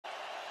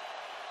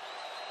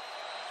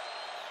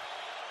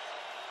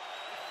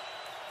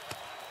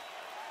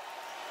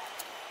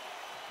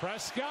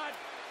Prescott,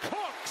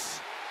 Cooks,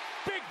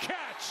 big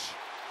catch,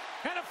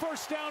 and a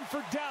first down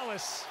for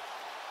Dallas.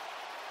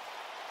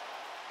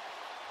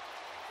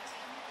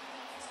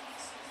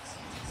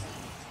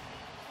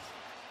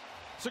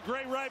 It's a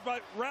great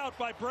route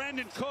by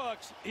Brandon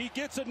Cooks. He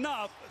gets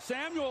enough.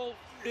 Samuel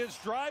is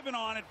driving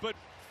on it, but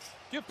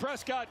give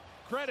Prescott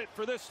credit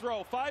for this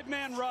throw.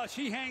 5-man rush.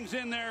 He hangs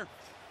in there.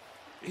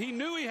 He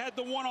knew he had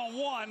the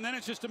one-on-one. Then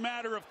it's just a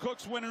matter of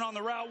Cooks winning on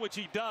the route, which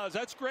he does.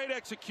 That's great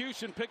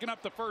execution, picking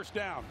up the first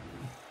down.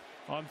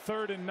 On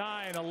 3rd and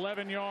 9,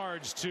 11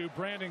 yards to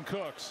Brandon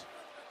Cooks.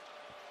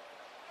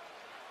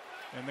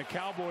 And the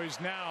Cowboys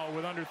now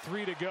with under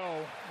 3 to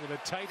go with a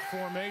tight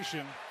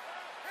formation.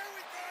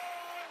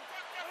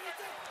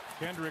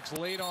 Kendricks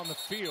late on the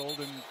field,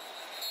 and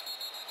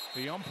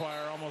the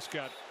umpire almost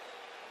got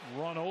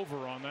run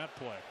over on that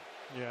play.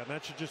 Yeah, and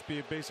that should just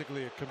be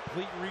basically a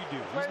complete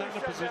redo. He's not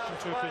in a position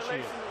to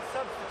officiate.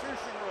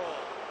 Substitution rule.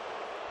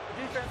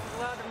 The defense is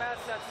allowed to match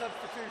that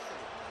substitution.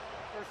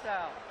 First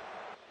down.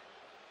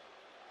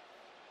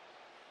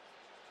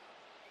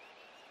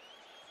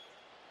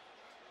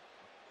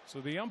 So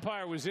the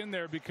umpire was in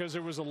there because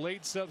there was a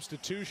late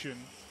substitution,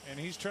 and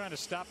he's trying to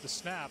stop the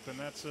snap, and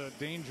that's a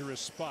dangerous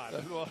spot.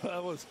 Well,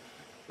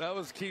 that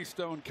was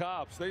Keystone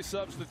Cops. They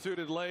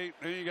substituted late.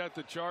 Then you got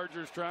the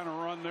Chargers trying to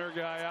run their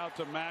guy out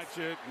to match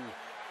it,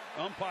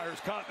 and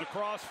umpires caught in the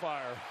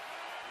crossfire.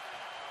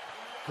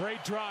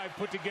 Great drive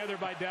put together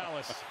by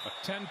Dallas.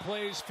 10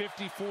 plays,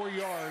 54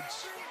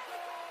 yards.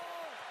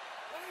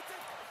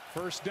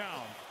 First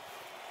down.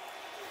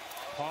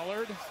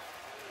 Pollard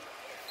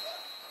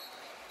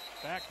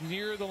back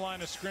near the line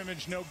of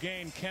scrimmage, no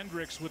gain.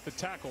 Kendricks with the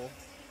tackle.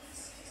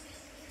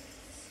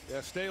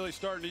 Yeah, Staley's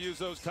starting to use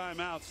those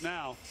timeouts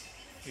now.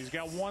 He's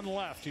got one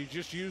left. He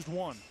just used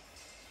one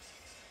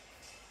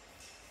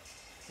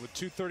with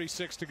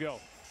 2:36 to go.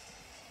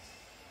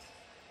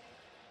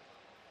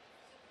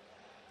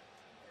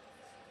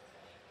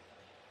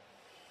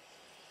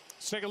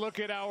 Let's take a look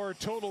at our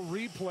total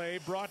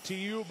replay, brought to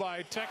you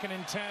by Tekken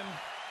and 10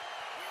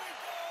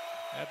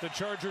 at the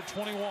Charger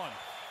 21.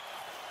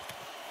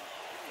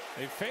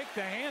 They fake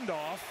the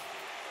handoff,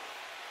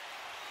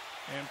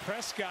 and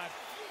Prescott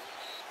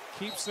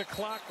keeps the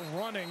clock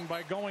running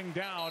by going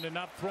down and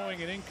not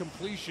throwing an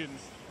incompletion.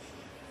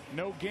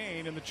 No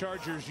gain, and the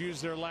Chargers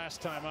use their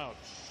last timeout.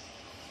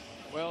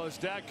 Well, as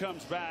Dak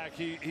comes back,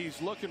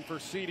 he's looking for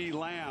CeeDee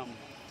Lamb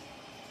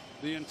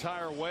the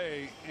entire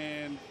way,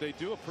 and they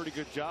do a pretty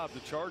good job,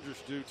 the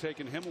Chargers do,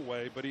 taking him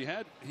away. But he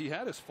had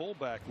his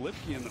fullback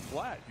Lipke in the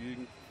flat. You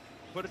can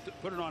put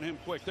it on him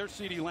quick. There's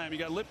CeeDee Lamb. You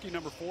got Lipke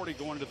number 40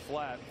 going to the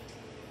flat.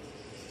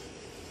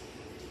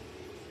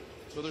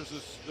 So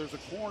there's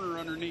a corner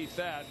underneath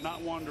that,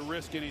 not wanting to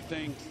risk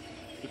anything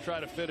to try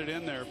to fit it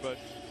in there, but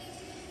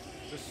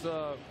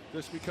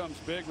this becomes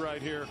big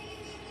right here,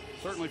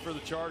 certainly for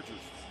the Chargers.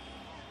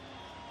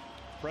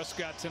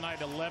 Prescott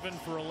tonight 11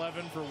 for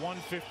 11 for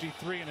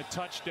 153 and a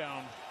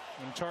touchdown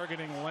when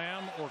targeting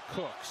Lamb or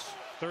Cooks.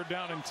 3rd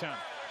down and 10.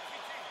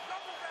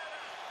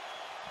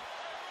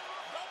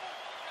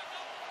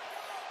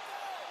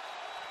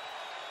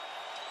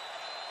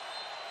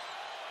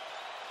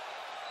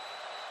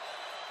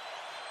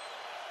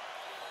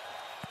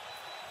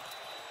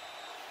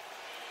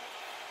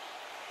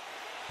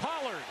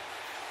 Pollard,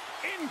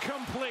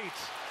 incomplete.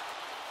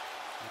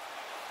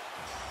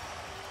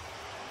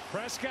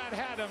 Prescott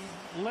had him,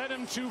 led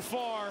him too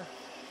far,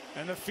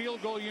 and the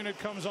field goal unit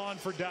comes on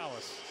for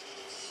Dallas.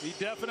 He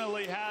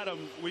definitely had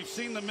him. We've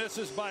seen the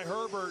misses by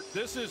Herbert.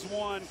 This is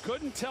one.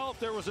 Couldn't tell if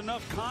there was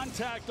enough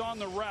contact on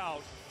the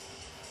route.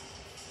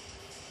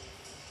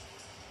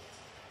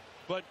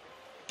 But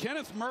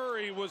Kenneth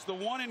Murray was the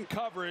one in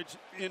coverage,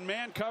 in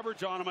man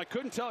coverage on him. I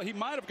couldn't tell. He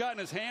might have gotten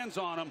his hands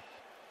on him.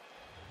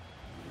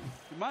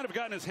 He might have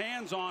gotten his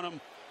hands on him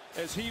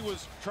as he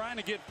was trying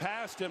to get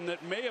past him.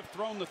 That may have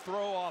thrown the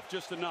throw off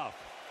just enough.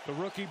 The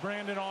rookie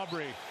Brandon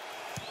Aubrey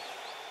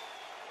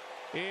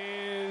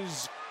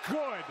is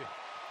good.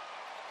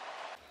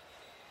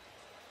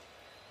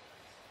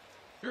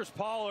 Here's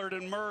Pollard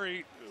and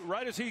Murray.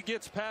 Right as he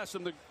gets past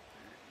him,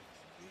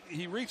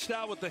 he reached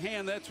out with the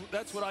hand.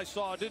 That's what I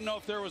saw. I didn't know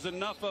if there was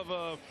enough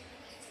of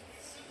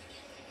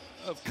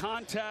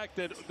contact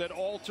that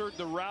altered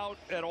the route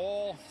at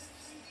all.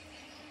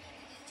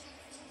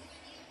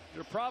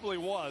 There probably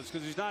was,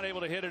 because he's not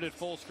able to hit it at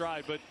full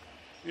stride. But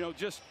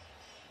just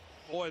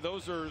boy,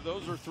 those are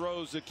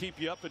throws that keep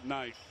you up at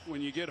night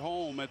when you get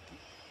home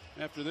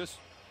after this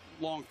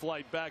long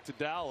flight back to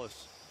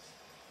Dallas,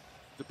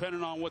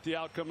 depending on what the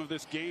outcome of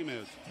this game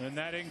is. And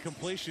that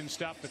incompletion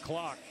stopped the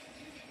clock.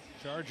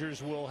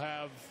 Chargers will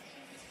have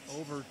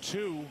over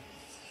 2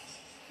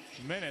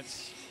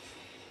 minutes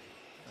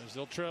as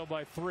they'll trail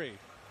by 3.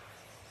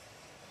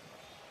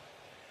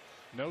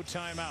 No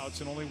timeouts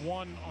and only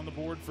 1 on the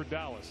board for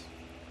Dallas.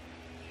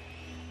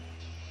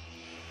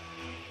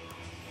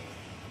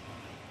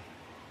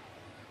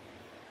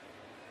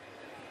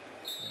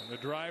 And the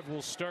drive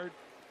will start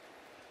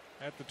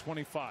at the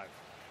 25.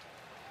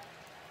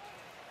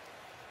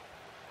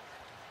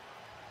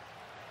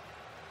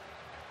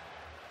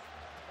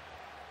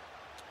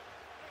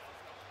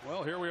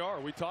 Well, here we are.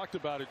 We talked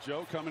about it,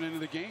 Joe, coming into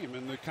the game,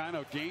 and the kind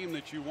of game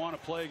that you want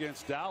to play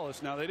against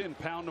Dallas. Now, they didn't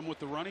pound them with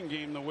the running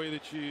game the way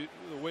that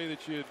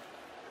you'd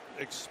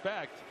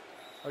expect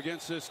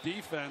against this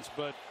defense,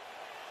 but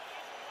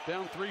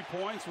down 3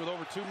 points with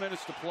over 2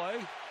 minutes to play,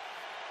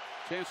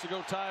 chance to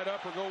go tie it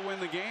up or go win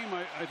the game.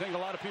 I think a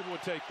lot of people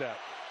would take that.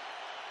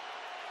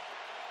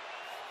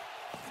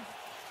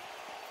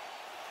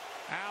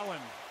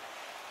 Allen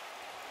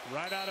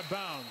right out of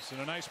bounds,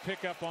 and a nice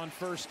pickup on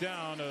first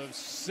down of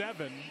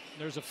 7.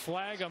 There's a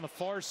flag on the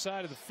far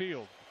side of the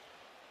field.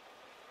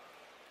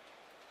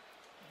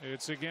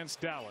 It's against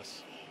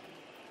Dallas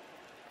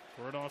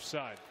for an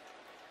offside.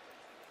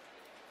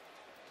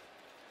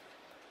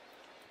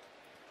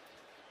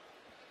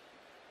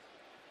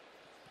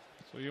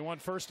 So you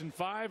want 1st and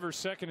 5 or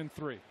 2nd and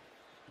 3?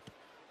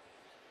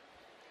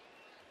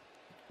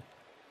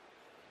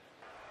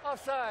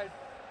 Offside.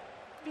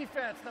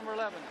 Defense, number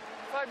 11.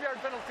 5-yard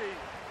penalty.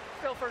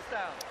 Still first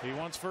down. He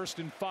wants 1st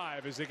and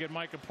 5 as they get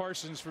Micah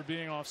Parsons for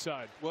being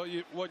offside. Well,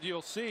 what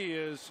you'll see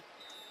is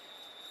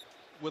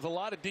with a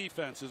lot of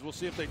defenses, we'll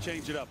see if they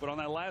change it up. But on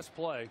that last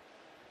play,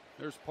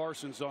 there's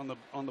Parsons on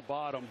the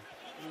bottom,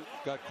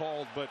 got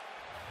called, but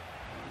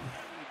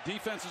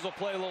defenses will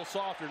play a little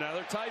softer now.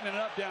 They're tightening it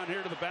up down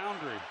here to the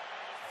boundary,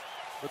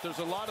 but there's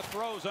a lot of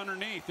throws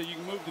underneath that you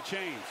can move the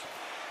chains.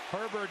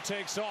 Herbert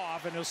takes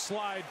off and he'll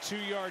slide 2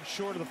 yards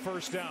short of the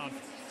first down.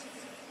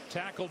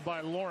 Tackled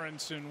by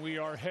Lawrence, and we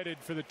are headed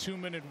for the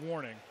 2-minute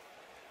warning,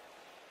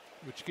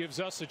 which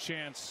gives us a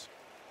chance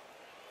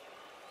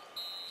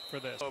for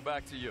this. So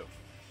back to you,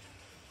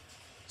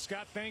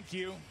 Scott. Thank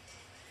you.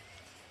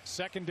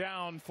 2nd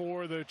down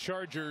for the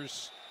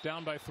Chargers,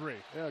 down by 3.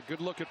 Yeah, good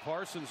look at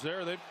Parsons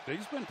there.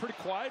 He's been pretty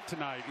quiet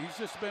tonight. He's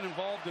just been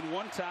involved in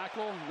 1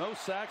 tackle, no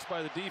sacks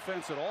by the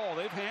defense at all.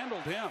 They've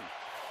handled him.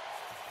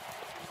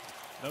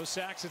 No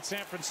sacks at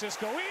San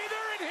Francisco either,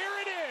 and here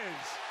it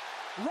is.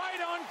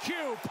 Right on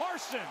cue,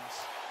 Parsons.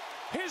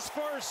 His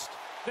first,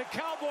 the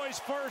Cowboys'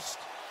 first,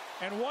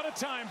 and what a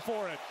time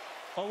for it.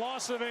 A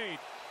loss of 8.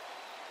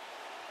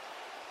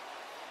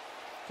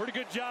 Pretty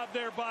good job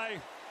there by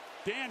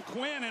Dan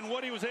Quinn and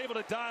what he was able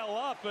to dial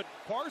up, but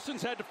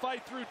Parsons had to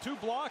fight through 2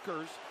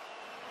 blockers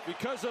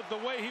because of the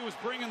way he was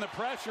bringing the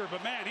pressure.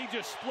 But man, he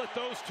just split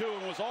those 2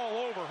 and was all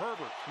over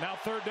Herbert. Now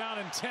 3rd down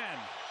and 10.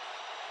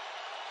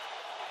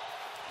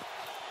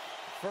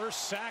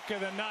 First sack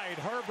of the night.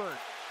 Herbert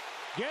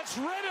gets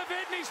rid of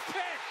it, and he's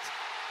picked.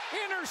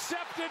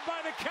 Intercepted by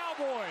the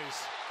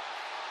Cowboys.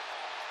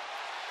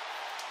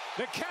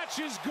 The catch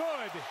is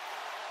good.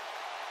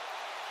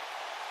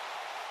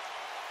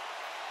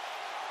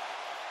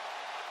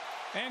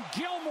 And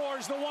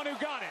Gilmore's the one who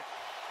got it.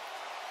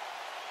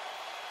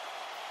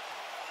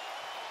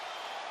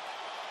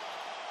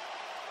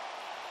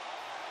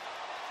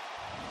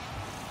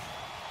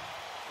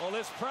 Well,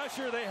 this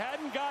pressure, they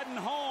hadn't gotten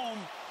home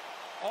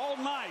all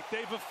night.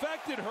 They've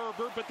affected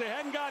Herbert, but they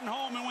hadn't gotten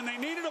home, and when they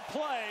needed a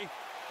play,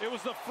 it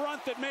was the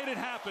front that made it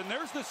happen.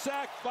 There's the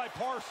sack by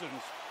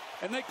Parsons,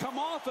 and they come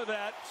off of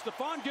that.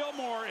 Stephon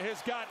Gilmore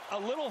has got a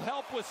little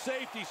help with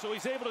safety, so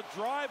he's able to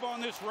drive on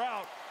this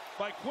route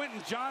by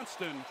Quentin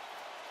Johnston.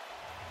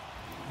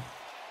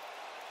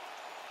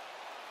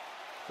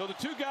 So the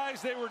 2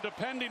 guys they were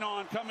depending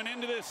on coming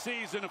into this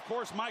season, of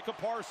course, Micah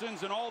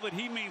Parsons and all that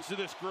he means to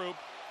this group,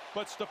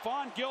 but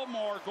Stephon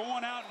Gilmore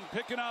going out and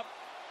picking up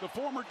the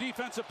former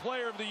Defensive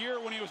Player of the Year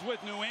when he was with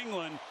New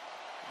England.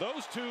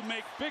 Those 2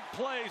 make big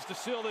plays to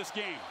seal this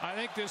game. I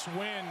think this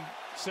win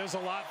says a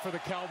lot for the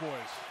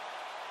Cowboys.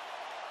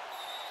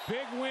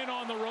 Big win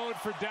on the road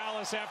for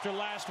Dallas after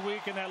last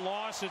week and that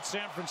loss at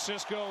San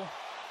Francisco.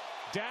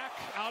 Dak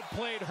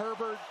outplayed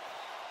Herbert,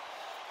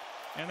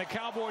 and the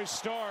Cowboys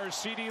stars,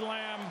 CeeDee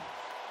Lamb,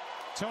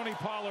 Tony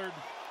Pollard,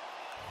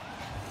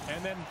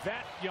 and then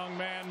that young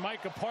man,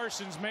 Micah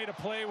Parsons, made a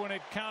play when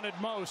it counted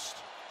most.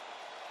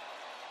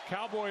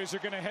 Cowboys are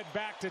going to head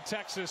back to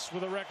Texas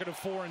with a record of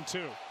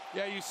 4-2.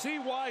 Yeah, you see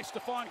why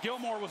Stephon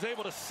Gilmore was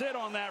able to sit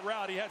on that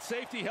route. He had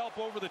safety help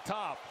over the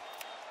top.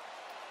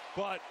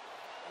 But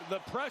the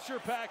pressure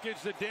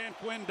package that Dan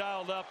Quinn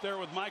dialed up there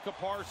with Micah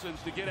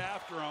Parsons to get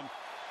after him,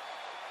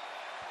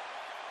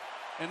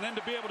 and then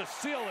to be able to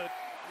seal it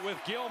with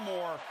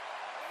Gilmore,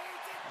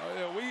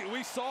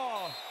 we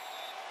saw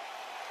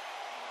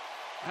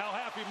how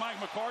happy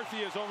Mike McCarthy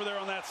is over there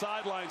on that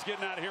sidelines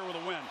getting out of here with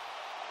a win.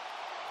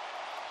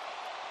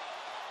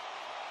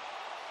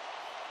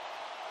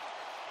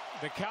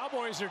 The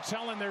Cowboys are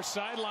telling their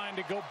sideline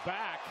to go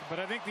back, but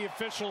I think the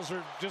officials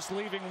are just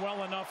leaving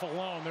well enough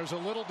alone. There's a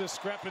little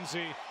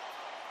discrepancy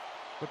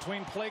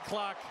between play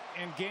clock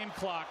and game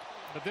clock,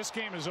 but this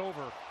game is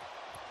over.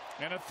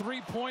 And a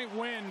 3-point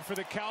win for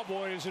the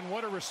Cowboys, and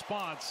what a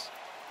response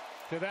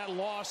to that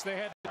loss they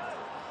had.